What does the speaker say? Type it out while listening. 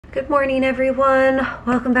Good morning, everyone.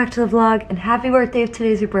 Welcome back to the vlog and happy birthday if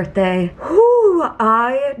today's your birthday. Whew,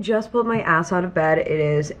 I just pulled my ass out of bed. It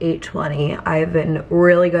is 8:20. I've been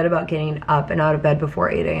really good about getting up and out of bed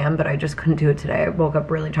before 8 a.m. but I just couldn't do it today. I woke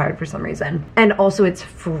up really tired for some reason. And also it's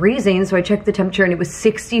freezing, so I checked the temperature and it was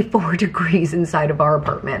 64 degrees inside of our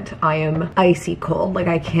apartment. I am icy cold, like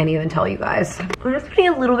I can't even tell you guys. I'm just putting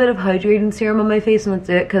a little bit of hydrating serum on my face and that's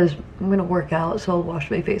it, because I'm gonna work out, so I'll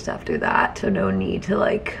wash my face after that. So no need to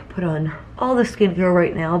like put on all the skincare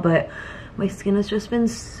right now, but my skin has just been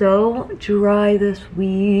so dry this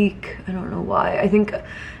week. I don't know why. I think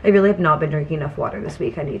I really have not been drinking enough water this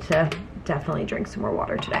week. I need to definitely drink some more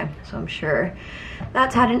water today. So I'm sure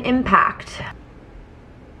that's had an impact.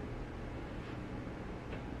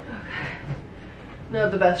 Not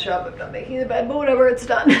the best job of not making the bed, but whatever, it's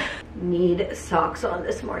done. Need socks on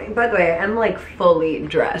this morning. By the way, I'm like fully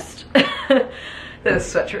dressed.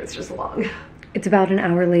 This sweatshirt's just long. It's about an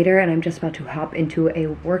hour later and I'm just about to hop into a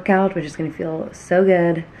workout, which is gonna feel so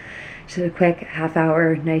good. Just a quick half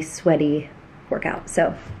hour, nice sweaty workout.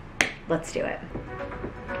 So let's do it.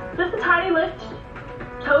 Just a tiny lift,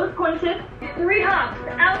 toes pointed, 3 hops,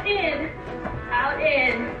 out in, out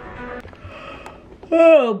in.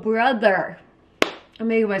 Oh, brother. I'm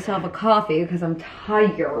making myself a coffee because I'm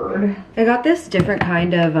tired. I got this different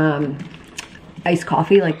kind of iced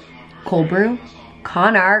coffee, like cold brew.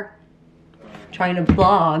 Connor, trying to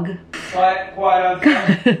vlog. Quiet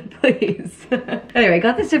on. Please. Anyway, I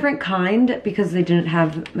got this different kind because they didn't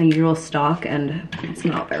have my usual stock and it's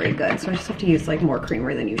not very good. So I just have to use like more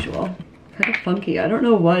creamer than usual. Kind of funky. I don't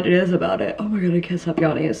know what it is about it. Oh my god, I can't stop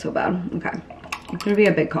yawning. It's so bad. Okay. It's gonna be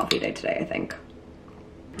a big coffee day today, I think.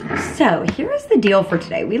 So here is the deal for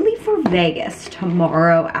today. We leave for Vegas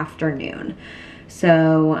tomorrow afternoon.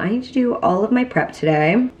 So I need to do all of my prep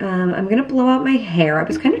today. I'm gonna blow out my hair. I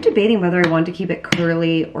was kind of debating whether I wanted to keep it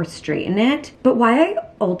curly or straighten it. But why I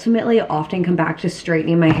ultimately often come back to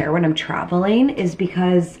straightening my hair when I'm traveling is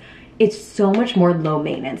because it's so much more low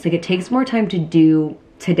maintenance. Like it takes more time to do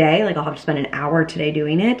today. Like I'll have to spend an hour today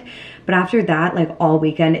doing it. But after that, like all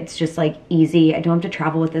weekend, it's just like easy. I don't have to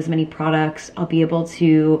travel with as many products. I'll be able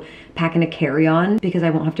to pack in a carry-on because I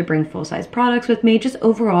won't have to bring full-size products with me. Just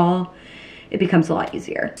overall, it becomes a lot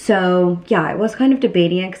easier. So yeah, I was kind of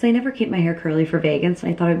debating it because I never keep my hair curly for Vegas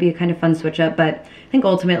and I thought it'd be a kind of fun switch up, but I think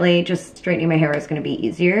ultimately just straightening my hair is gonna be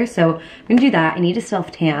easier. So I'm gonna do that. I need to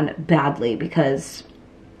self-tan badly because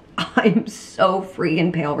I'm so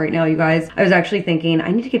freaking pale right now, you guys. I was actually thinking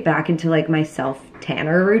I need to get back into like my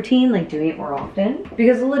self-tanner routine, like doing it more often,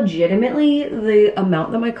 because legitimately the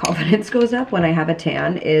amount that my confidence goes up when I have a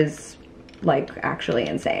tan is like actually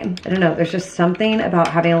insane. I don't know, there's just something about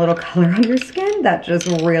having a little color on your skin that just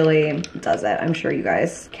really does it. I'm sure you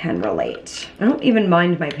guys can relate. I don't even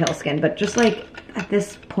mind my pale skin, but just like at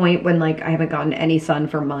this point when like I haven't gotten any sun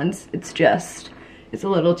for months, it's a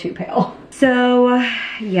little too pale. So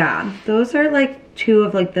yeah, those are like two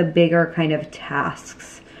of like the bigger kind of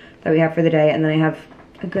tasks that we have for the day. And then I have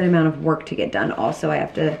a good amount of work to get done. Also, I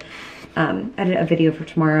have to edit a video for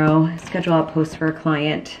tomorrow, schedule out posts for a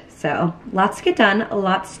client. So lots to get done,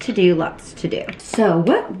 lots to do, lots to do. So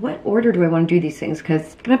what order do I want to do these things?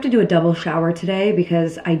 Because I'm gonna have to do a double shower today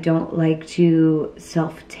because I don't like to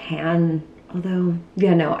self-tan. Although,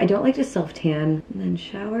 yeah, no, I don't like to self-tan and then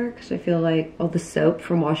shower because I feel like all the soap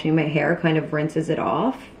from washing my hair kind of rinses it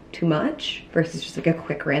off too much versus just like a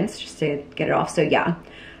quick rinse just to get it off. So yeah,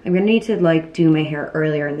 I'm gonna need to like do my hair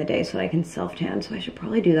earlier in the day so that I can self-tan. So I should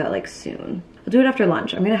probably do that like soon. I'll do it after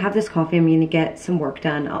lunch. I'm gonna have this coffee. I'm gonna get some work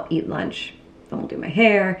done. I'll eat lunch. Then we'll do my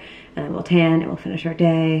hair and then we'll tan and we'll finish our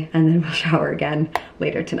day and then we'll shower again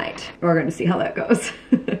later tonight. We're gonna see how that goes.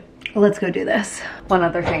 Well, let's go do this. One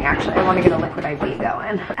other thing, actually, I want to get a liquid IV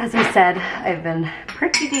going. As I said, I've been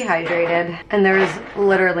pretty dehydrated and there is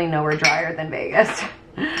literally nowhere drier than Vegas.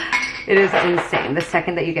 It is insane. The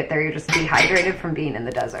second that you get there, you're just dehydrated from being in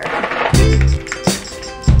the desert.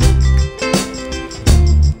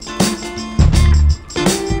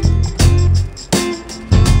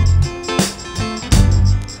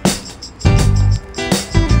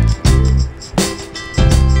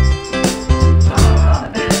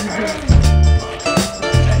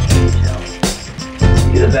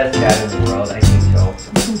 Best dad in the world, I think so.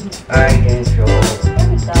 I think so.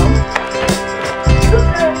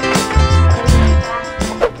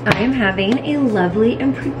 I am having a lovely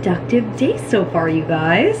and productive day so far, you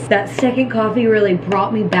guys. That second coffee really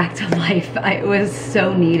brought me back to life. It was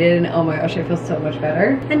so needed and oh my gosh, I feel so much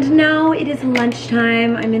better. And now it is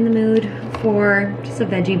lunchtime. I'm in the mood for just a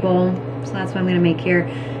veggie bowl. So that's what I'm gonna make here.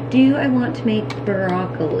 Do I want to make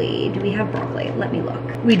broccoli? Do we have broccoli? Let me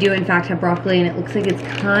look. We do in fact have broccoli, and it looks like it's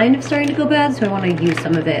kind of starting to go bad, so I want to use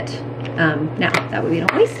some of it now. That way we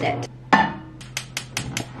don't waste it.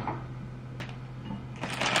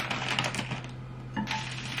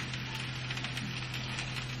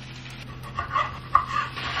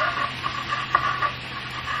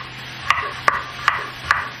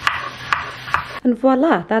 And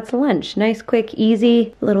voila, that's lunch. Nice, quick,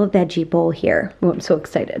 easy little veggie bowl here. Oh, I'm so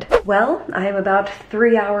excited. Well, I am about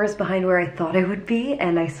 3 hours behind where I thought I would be,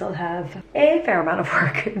 and I still have a fair amount of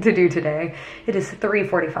work to do today. It is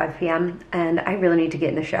 3:45 p.m. and I really need to get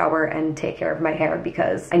in the shower and take care of my hair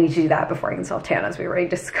because I need to do that before I can self-tan, as we already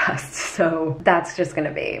discussed. So that's just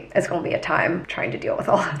it's gonna be a time trying to deal with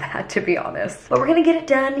all of that, to be honest. But we're gonna get it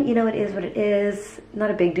done. You know, it is what it is. Not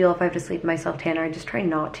a big deal if I have to sleep in my self-tanner. I just try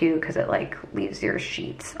not to, because it like leaves your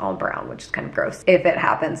sheets all brown, which is kind of gross. If it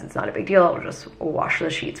happens, it's not a big deal. I'll just wash the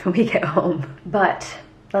sheets when we get home. But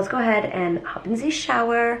let's go ahead and hop in the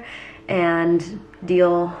shower and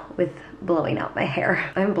deal with blowing out my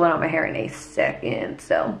hair. I haven't blown out my hair in a second,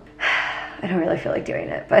 so I don't really feel like doing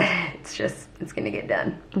it, but it's gonna get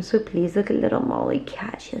done. I'm so pleased. Look at little Molly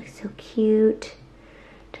cat. She looks so cute.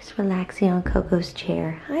 Just relaxing on Coco's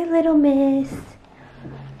chair. Hi, little miss.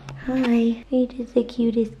 Hi, you're just the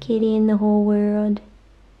cutest kitty in the whole world.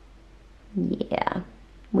 Yeah,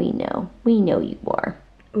 we know you are.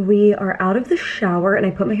 We are out of the shower, and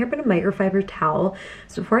I put my hair up in a microfiber towel.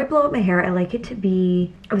 So before I blow out my hair, I like it to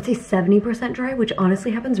be, I would say 70% dry, which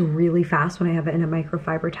honestly happens really fast when I have it in a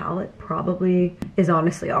microfiber towel. It probably is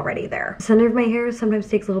honestly already there. The center of my hair sometimes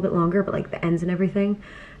takes a little bit longer, but like the ends and everything,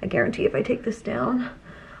 I guarantee if I take this down,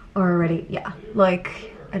 are already, yeah,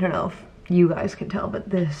 like, I don't know if you guys can tell, but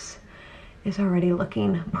this is already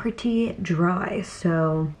looking pretty dry.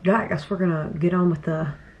 So yeah, I guess we're gonna get on with the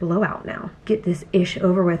blowout now. Get this ish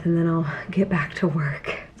over with, and then I'll get back to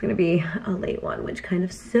work. It's gonna be a late one, which kind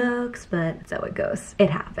of sucks, but that's how it goes. It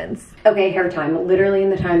happens. Okay, hair time. Literally in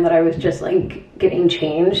the time that I was just like getting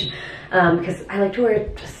changed, because I like to wear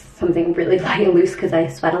just something really light and loose because I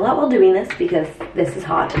sweat a lot while doing this because this is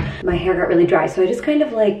hot. My hair got really dry, so I just kind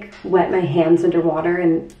of like wet my hands under water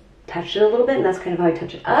and touched it a little bit, and that's kind of how I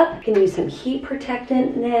touch it up. Can use some heat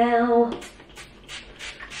protectant now.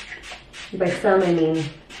 By some, I mean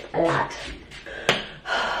a lot.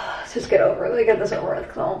 Let's just get over it. Let's get this over with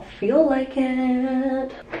because I don't feel like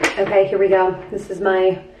it. Okay, here we go. This is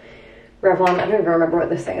my Revlon. I don't even remember what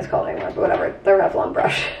this thing is called anymore, but whatever. The Revlon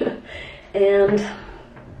brush. And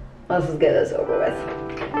let's just get this over with.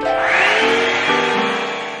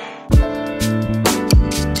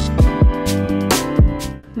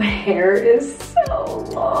 My hair is so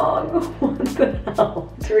long. What the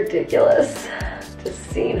hell? It's ridiculous. Just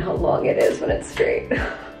seeing how long it is when it's straight.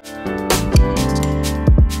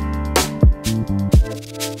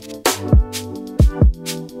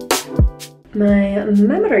 My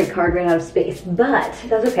memory card ran out of space, but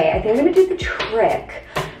that's okay. I think I'm gonna do the trick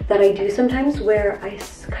that I do sometimes where I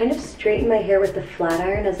kind of straighten my hair with the flat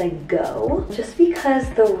iron as I go. Just because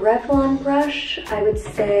the Revlon brush, I would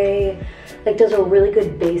say, like does a really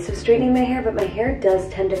good base of straightening my hair, but my hair does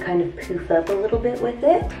tend to kind of poof up a little bit with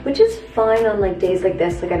it, which is fine on like days like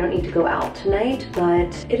this. Like I don't need to go out tonight,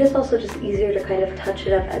 but it is also just easier to kind of touch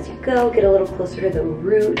it up as you go, get a little closer to the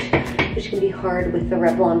root, which can be hard with the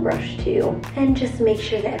Revlon brush too. And just make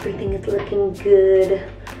sure that everything is looking good,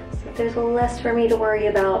 so there's less for me to worry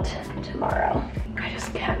about tomorrow. I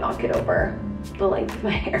just cannot get over the length of my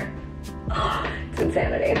hair. It's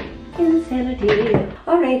insanity. Insanity.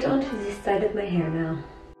 All right, on to this side of my hair now.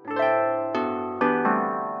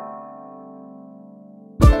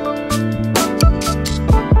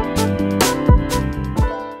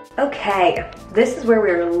 Okay, this is where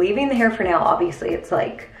we're leaving the hair for now. Obviously, it's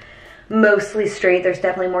like mostly straight. There's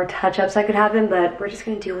definitely more touch-ups I could have in, but we're just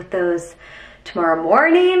gonna deal with those tomorrow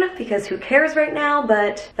morning because who cares right now.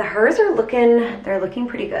 But the hers are they're looking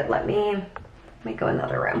pretty good. Let me go in the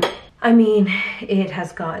other room. I mean, it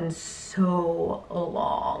has gotten so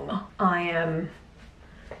long. I am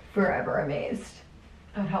forever amazed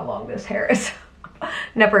at how long this hair is.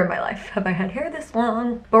 Never in my life have I had hair this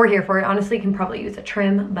long, but we're here for it. Honestly, can probably use a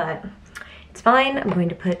trim, but it's fine. I'm going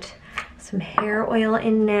to put some hair oil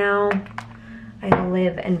in now. I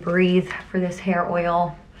live and breathe for this hair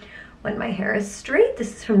oil when my hair is straight.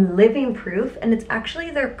 This is from Living Proof, and it's actually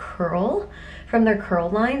their curl, from their curl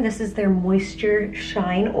line. This is their Moisture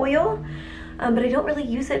Shine Oil, but I don't really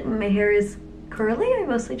use it when my hair is curly. I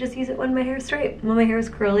mostly just use it when my hair is straight. When my hair is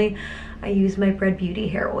curly, I use my Bread Beauty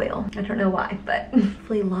hair oil. I don't know why, but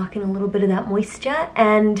hopefully lock in a little bit of that moisture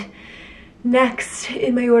and Next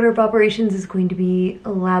in my order of operations is going to be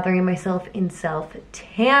lathering myself in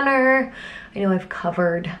self-tanner. I know I've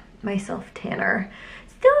covered my self-tanner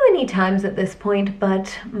still many times at this point,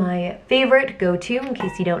 but my favorite go-to, in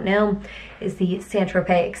case you don't know, is the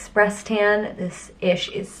Saint-Tropez Express Tan. This ish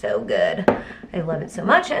is so good. I love it so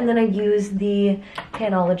much. And then I use the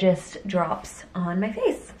Tanologist drops on my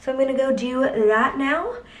face. So I'm gonna go do that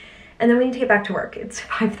now, and then we need to get back to work. It's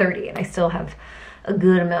 5:30 and I still have a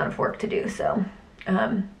good amount of work to do, so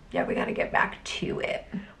yeah, we gotta get back to it.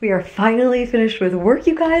 We are finally finished with work,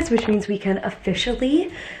 you guys, which means we can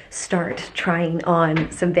officially start trying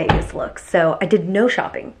on some Vegas looks. So I did no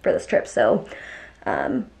shopping for this trip, so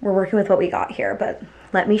we're working with what we got here, but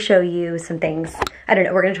let me show you some things. I don't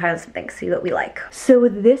know, we're gonna try on some things, see what we like. So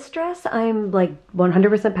with this dress, I'm like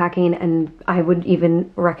 100% packing, and I would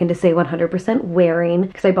even reckon to say 100% wearing,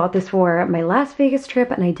 because I bought this for my last Vegas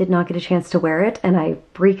trip and I did not get a chance to wear it, and I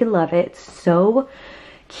freaking love it. It's so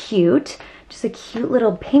cute. Just a cute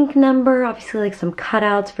little pink number, obviously like some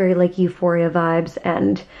cutouts, very like Euphoria vibes,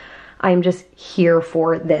 and I'm just here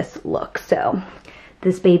for this look. So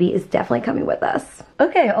this baby is definitely coming with us.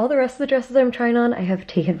 Okay, all the rest of the dresses I'm trying on I have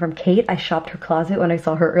taken from Kate. I shopped her closet when I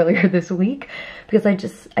saw her earlier this week because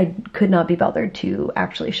I could not be bothered to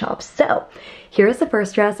actually shop. So here's the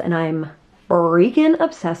first dress, and I'm freaking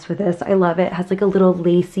obsessed with this. I love it. It has like a little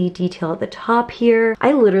lacy detail at the top here.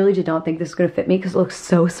 I literally did not think this was gonna fit me because it looks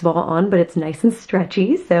so small on, but it's nice and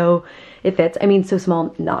stretchy, so it fits. I mean, so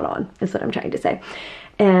small, not on, is what I'm trying to say.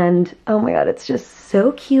 And oh my god, it's just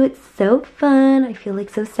so cute, so fun. I feel like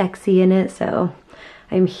so sexy in it, so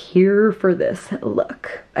I'm here for this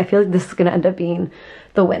look. I feel like this is gonna end up being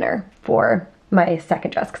the winner for my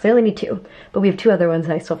second dress, because I only need two, but we have two other ones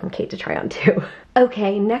that I stole from Kate to try on too.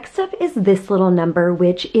 Okay, next up is this little number,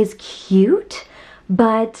 which is cute,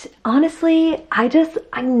 but honestly, I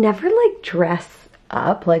never like dress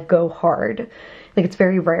up, like go hard. Like it's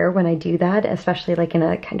very rare when I do that, especially like in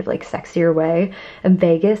a kind of like sexier way, and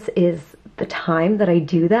Vegas is the time that I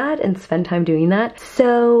do that and spend time doing that.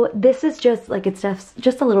 So this is just like, it's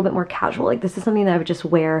just a little bit more casual. Like this is something that I would just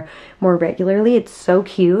wear more regularly. It's so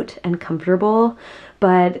cute and comfortable,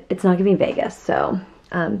 but it's not giving Vegas, so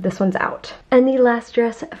this one's out. And the last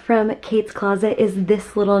dress from Kate's closet is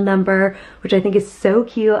this little number, which I think is so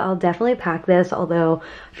cute. I'll definitely pack this, although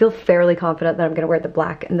I feel fairly confident that I'm gonna wear the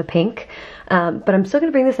black and the pink. But I'm still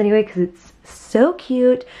gonna bring this anyway because it's so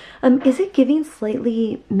cute. Is it giving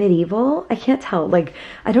slightly medieval? I can't tell. Like,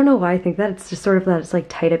 I don't know why I think that. It's just sort of that it's like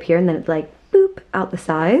tight up here and then it's like boop out the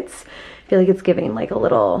sides. I feel like it's giving like a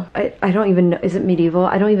little, I don't even know, is it medieval?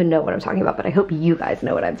 I don't even know what I'm talking about, but I hope you guys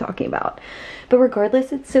know what I'm talking about. But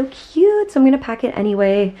regardless, it's so cute, so I'm gonna pack it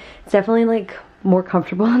anyway. It's definitely like more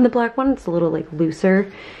comfortable than the black one. It's a little like looser,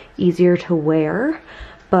 easier to wear,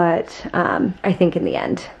 but I think in the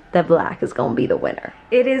end, the black is gonna be the winner.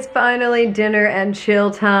 It is finally dinner and chill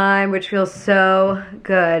time, which feels so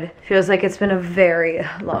good. Feels like it's been a very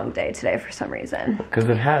long day today for some reason. Because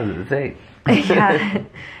it has, it's 8. Yeah.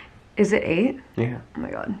 Is it 8? Yeah. Oh my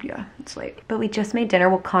god, yeah, it's late. But we just made dinner.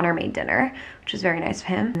 Well, Connor made dinner, which is very nice of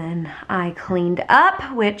him. And then I cleaned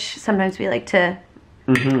up, which sometimes we like to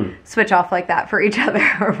switch off like that for each other,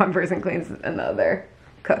 or one person cleans and the other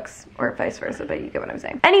cooks, or vice versa, but you get what I'm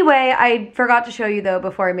saying. Anyway, I forgot to show you though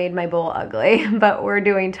before I made my bowl ugly, but we're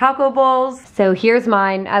doing taco bowls. So here's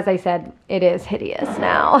mine. As I said, it is hideous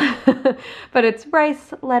now, but it's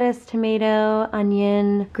rice, lettuce, tomato,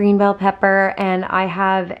 onion, green bell pepper, and I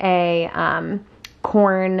have a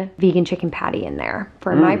corn vegan chicken patty in there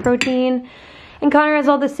for my protein. And Connor has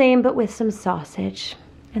all the same, but with some sausage.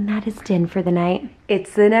 And that is din for the night.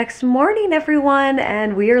 It's the next morning, everyone,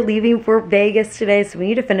 and we are leaving for Vegas today, so we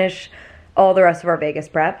need to finish all the rest of our Vegas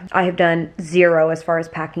prep. I have done 0 as far as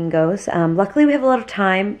packing goes. Luckily, we have a lot of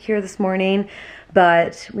time here this morning,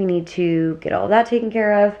 but we need to get all that taken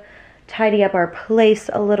care of, tidy up our place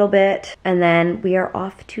a little bit, and then we are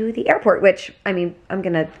off to the airport, which, I mean, I'm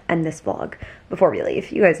gonna end this vlog before we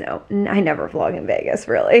leave. You guys know, I never vlog in Vegas,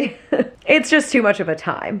 really. It's just too much of a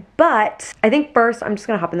time. But I think first, I'm just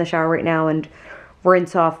gonna hop in the shower right now and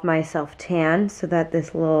rinse off my self-tan so that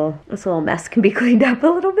this little mess can be cleaned up a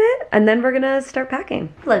little bit. And then we're gonna start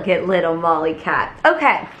packing. Look at little Molly Cat.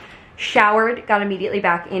 Okay, showered, got immediately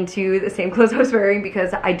back into the same clothes I was wearing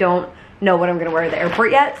because I don't know what I'm gonna wear at the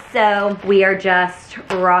airport yet. So we are just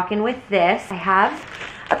rocking with this. I have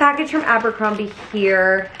a package from Abercrombie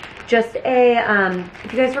here. Just a,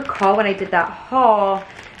 if you guys recall when I did that haul,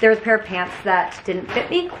 there was a pair of pants that didn't fit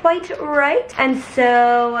me quite right. And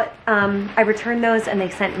so I returned those and they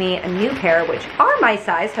sent me a new pair, which are my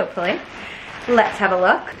size, hopefully. let's have a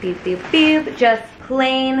look. Boop, boop, boop. Just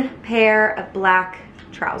plain pair of black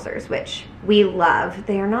trousers, which we love.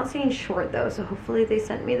 They are not saying short though, so hopefully they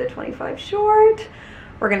sent me the 25 short.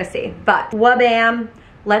 We're gonna see, but wabam.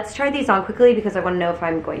 Let's try these on quickly because I want to know if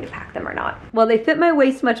I'm going to pack them or not. Well, they fit my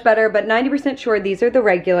waist much better, but 90% sure these are the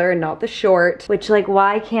regular and not the short, which like,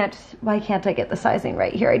 why can't I get the sizing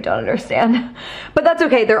right here? I don't understand, but that's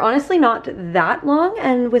okay. They're honestly not that long,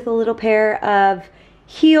 and with a little pair of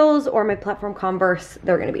heels or my platform Converse,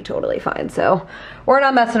 they're gonna be totally fine. So we're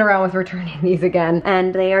not messing around with returning these again.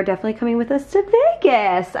 And they are definitely coming with us to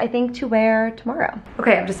Vegas, I think, to wear tomorrow.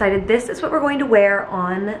 Okay, I've decided this is what we're going to wear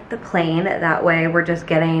on the plane. That way we're just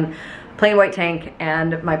getting plain white tank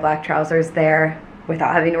and my black trousers there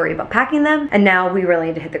without having to worry about packing them. And now we really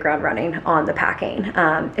need to hit the ground running on the packing.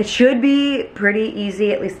 It should be pretty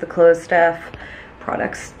easy, at least the clothes stuff.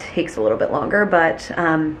 Products takes a little bit longer, but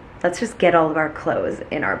let's just get all of our clothes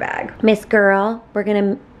in our bag. Miss girl, we're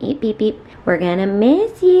gonna beep, beep, beep. We're gonna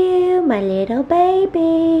miss you, my little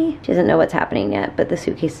baby. She doesn't know what's happening yet, but the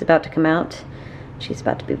suitcase is about to come out. She's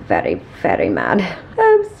about to be very, very mad.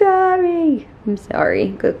 I'm sorry. I'm sorry,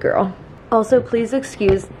 good girl. Also, please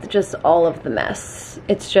excuse just all of the mess.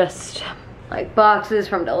 It's just like boxes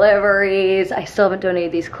from deliveries. I still haven't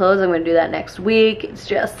donated these clothes. I'm gonna do that next week. It's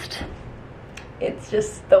just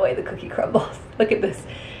the way the cookie crumbles. Look at this.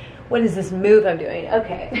 What is this move I'm doing?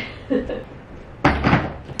 Okay.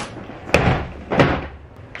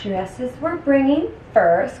 Dresses we're bringing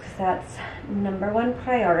first, because that's #1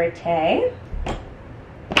 priority.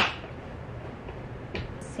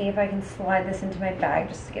 See if I can slide this into my bag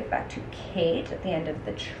just to get back to Kate at the end of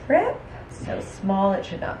the trip. So small, it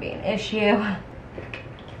should not be an issue.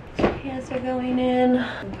 Pants are going in.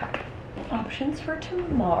 Okay. Options for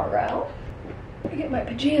tomorrow. I get my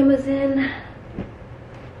pajamas in.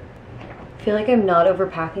 I feel like I'm not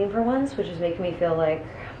overpacking for once, which is making me feel like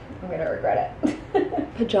I'm gonna regret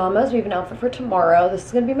it. Pajamas, we have an outfit for tomorrow. This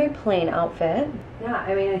is gonna be my plain outfit. Yeah,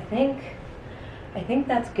 I mean, I think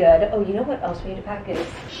that's good. Oh, you know what else we need to pack is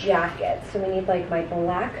jackets. So we need like my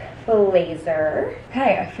black blazer.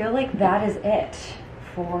 Okay, I feel like that is it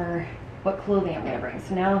for what clothing I'm gonna bring.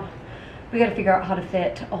 So now we gotta figure out how to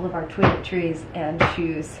fit all of our toiletries and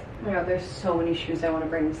shoes. Oh my god, there's so many shoes I wanna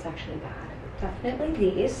bring. This is actually bad.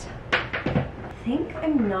 Definitely these. I think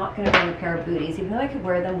I'm not gonna bring a pair of booties, even though I could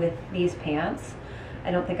wear them with these pants. I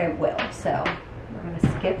don't think I will, so we're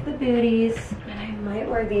gonna skip the booties. And I might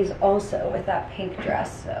wear these also with that pink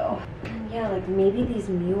dress, so. And yeah, like maybe these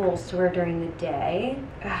mules to wear during the day.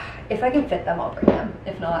 If I can fit them, I'll bring them.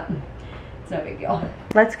 If not, it's no big deal.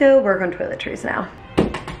 Let's go work on toiletries now.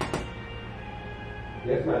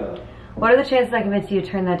 Yes, my love. What are the chances I convince you to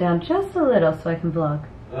turn that down just a little so I can vlog?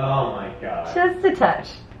 Oh my god. Just a touch.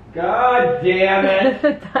 God damn it.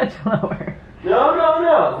 A touch lower. No, no,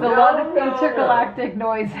 no. There's a lot of intergalactic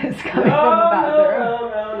noises coming from the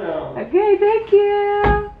bathroom. No. Okay, thank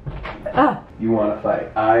you. Ah. You want to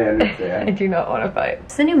fight. I understand. I do not want to fight.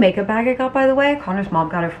 It's the new makeup bag I got, by the way. Connor's mom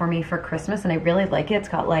got it for me for Christmas, and I really like it. It's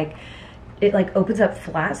got like, it like opens up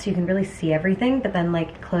flat so you can really see everything, but then like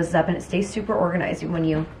it closes up and it stays super organized when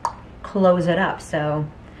you close it up. So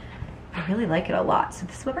I really like it a lot. So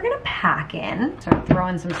this is what we're gonna pack in. So I'm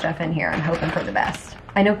throwing some stuff in here. I'm hoping for the best.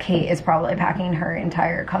 I know Kate is probably packing her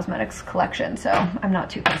entire cosmetics collection, so I'm not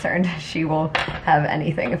too concerned. She will have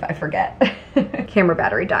anything if I forget. Camera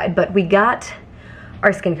battery died, but we got our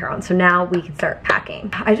skincare on, so now we can start packing.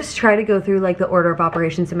 I just try to go through like the order of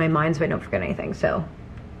operations in my mind so I don't forget anything. So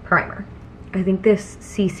primer. I think this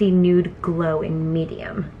CC Nude Glow in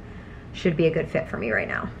medium should be a good fit for me right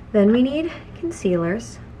now. Then we need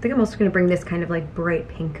concealers. I think I'm also gonna bring this kind of like bright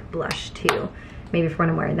pink blush too. Maybe for when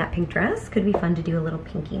I'm wearing that pink dress, could be fun to do a little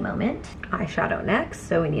pinky moment. Eyeshadow next,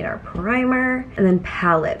 so we need our primer. And then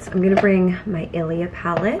palettes. I'm gonna bring my Ilia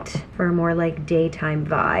palette for a more like daytime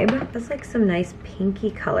vibe. There's like some nice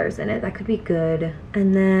pinky colors in it, that could be good.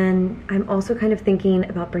 And then I'm also kind of thinking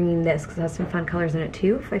about bringing this because it has some fun colors in it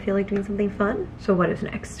too, if I feel like doing something fun. So what is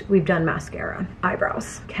next? We've done mascara.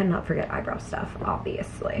 Eyebrows. Cannot forget eyebrow stuff,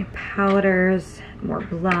 obviously. Powders, more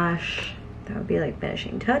blush. That would be like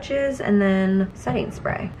finishing touches, and then setting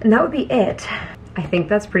spray. And that would be it. I think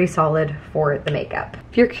that's pretty solid for the makeup.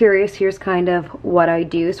 If you're curious, here's kind of what I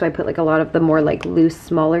do. So I put like a lot of the more like loose,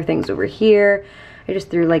 smaller things over here. I just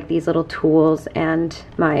threw like these little tools and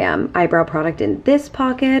my eyebrow product in this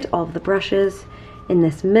pocket, all of the brushes in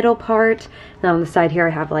this middle part. Now on the side here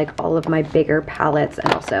I have like all of my bigger palettes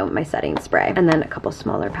and also my setting spray, and then a couple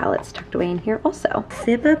smaller palettes tucked away in here also.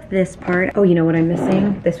 Zip up this part. Oh, you know what I'm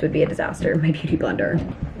missing? This would be a disaster, my beauty blender.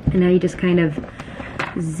 And now you just kind of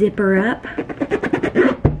zip her up.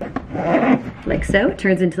 like so. It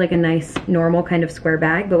turns into like a nice normal kind of square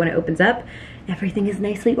bag, but when it opens up, everything is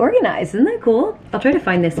nicely organized. Isn't that cool? I'll try to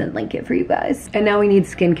find this and link it for you guys. And now we need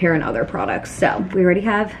skincare and other products. So we already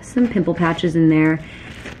have some pimple patches in there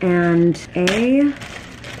and a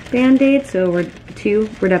Band-Aid. So we're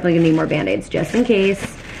definitely gonna need more Band-Aids just in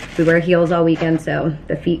case. We wear heels all weekend, so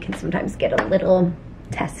the feet can sometimes get a little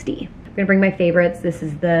testy. I'm gonna bring my favorites. This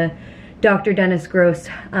is the Dr. Dennis Gross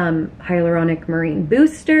Hyaluronic Marine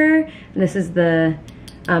Booster. And this is the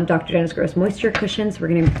Dr. Dennis Gross Moisture Cushions. We're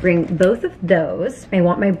gonna bring both of those. I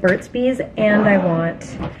want my Burt's Bees and I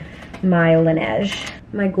want my Laneige.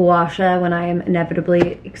 My gua sha when I am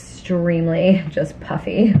inevitably extremely just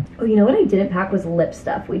puffy. Oh, you know what I didn't pack was lip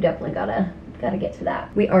stuff. We definitely gotta get to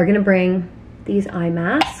that. We are gonna bring these eye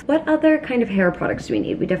masks. What other kind of hair products do we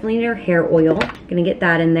need? We definitely need our hair oil. Gonna get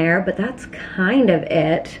that in there, but that's kind of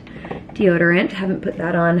it. Deodorant, haven't put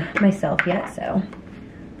that on myself yet, so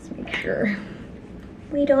let's make sure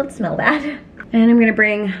we don't smell bad. And I'm gonna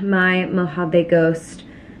bring my Mojave Ghost.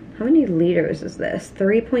 How many liters is this?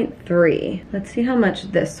 3.3. Let's see how much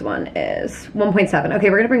this one is. 1.7. Okay,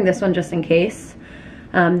 we're gonna bring this one just in case.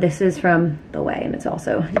 This is from The Way and it's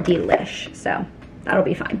also delish, so that'll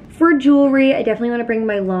be fine. For jewelry, I definitely wanna bring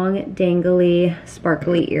my long, dangly,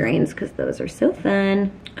 sparkly earrings because those are so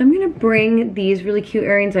fun. I'm gonna bring these really cute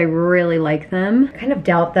earrings. I really like them. I kind of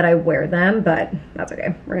doubt that I wear them, but that's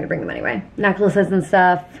okay. We're gonna bring them anyway. Necklaces and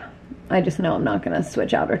stuff. I just know I'm not gonna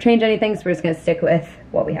switch out or change anything, so we're just gonna stick with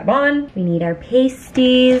what we have on. We need our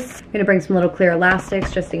pasties. I'm gonna bring some little clear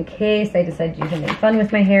elastics just in case I decide to do something fun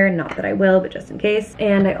with my hair. Not that I will, but just in case.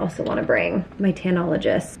 And I also wanna bring my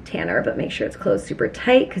Tanologist tanner, but make sure it's closed super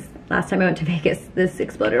tight because last time I went to Vegas, this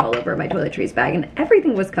exploded all over my toiletries bag and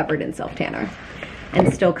everything was covered in self-tanner.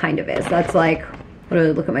 And still kind of is. That's like,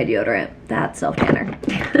 literally look at my deodorant. That's self-tanner.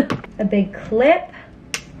 A big clip,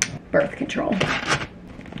 birth control.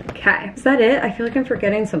 Okay, is that it? I feel like I'm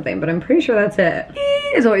forgetting something, but I'm pretty sure that's it.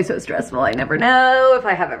 It's always so stressful. I never know if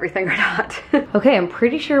I have everything or not. Okay, I'm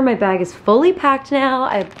pretty sure my bag is fully packed now.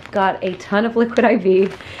 I've got a ton of liquid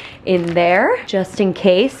IV in there, just in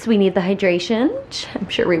case we need the hydration, which I'm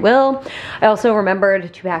sure we will. I also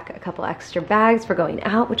remembered to pack a couple extra bags for going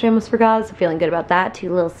out, which I almost forgot, so feeling good about that.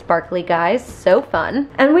 2 little sparkly guys, so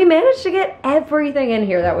fun. And we managed to get everything in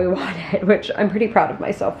here that we wanted, which I'm pretty proud of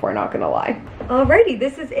myself for, not gonna lie. Alrighty,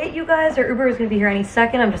 this is it, you guys. Our Uber is gonna be here any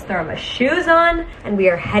second. I'm just throwing my shoes on, and we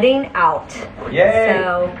are heading out. Yay!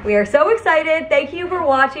 So, we are so excited. Thank you for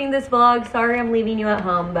watching this vlog. Sorry I'm leaving you at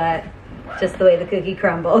home, but just the way the cookie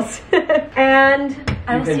crumbles. And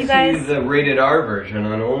I will see you guys. You can see the rated R version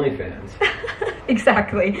on OnlyFans.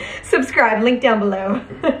 Exactly. Subscribe, link down below.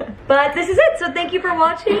 But this is it, so thank you for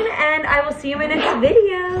watching, and I will see you in my next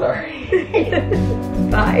video. Sorry.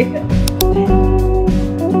 Bye.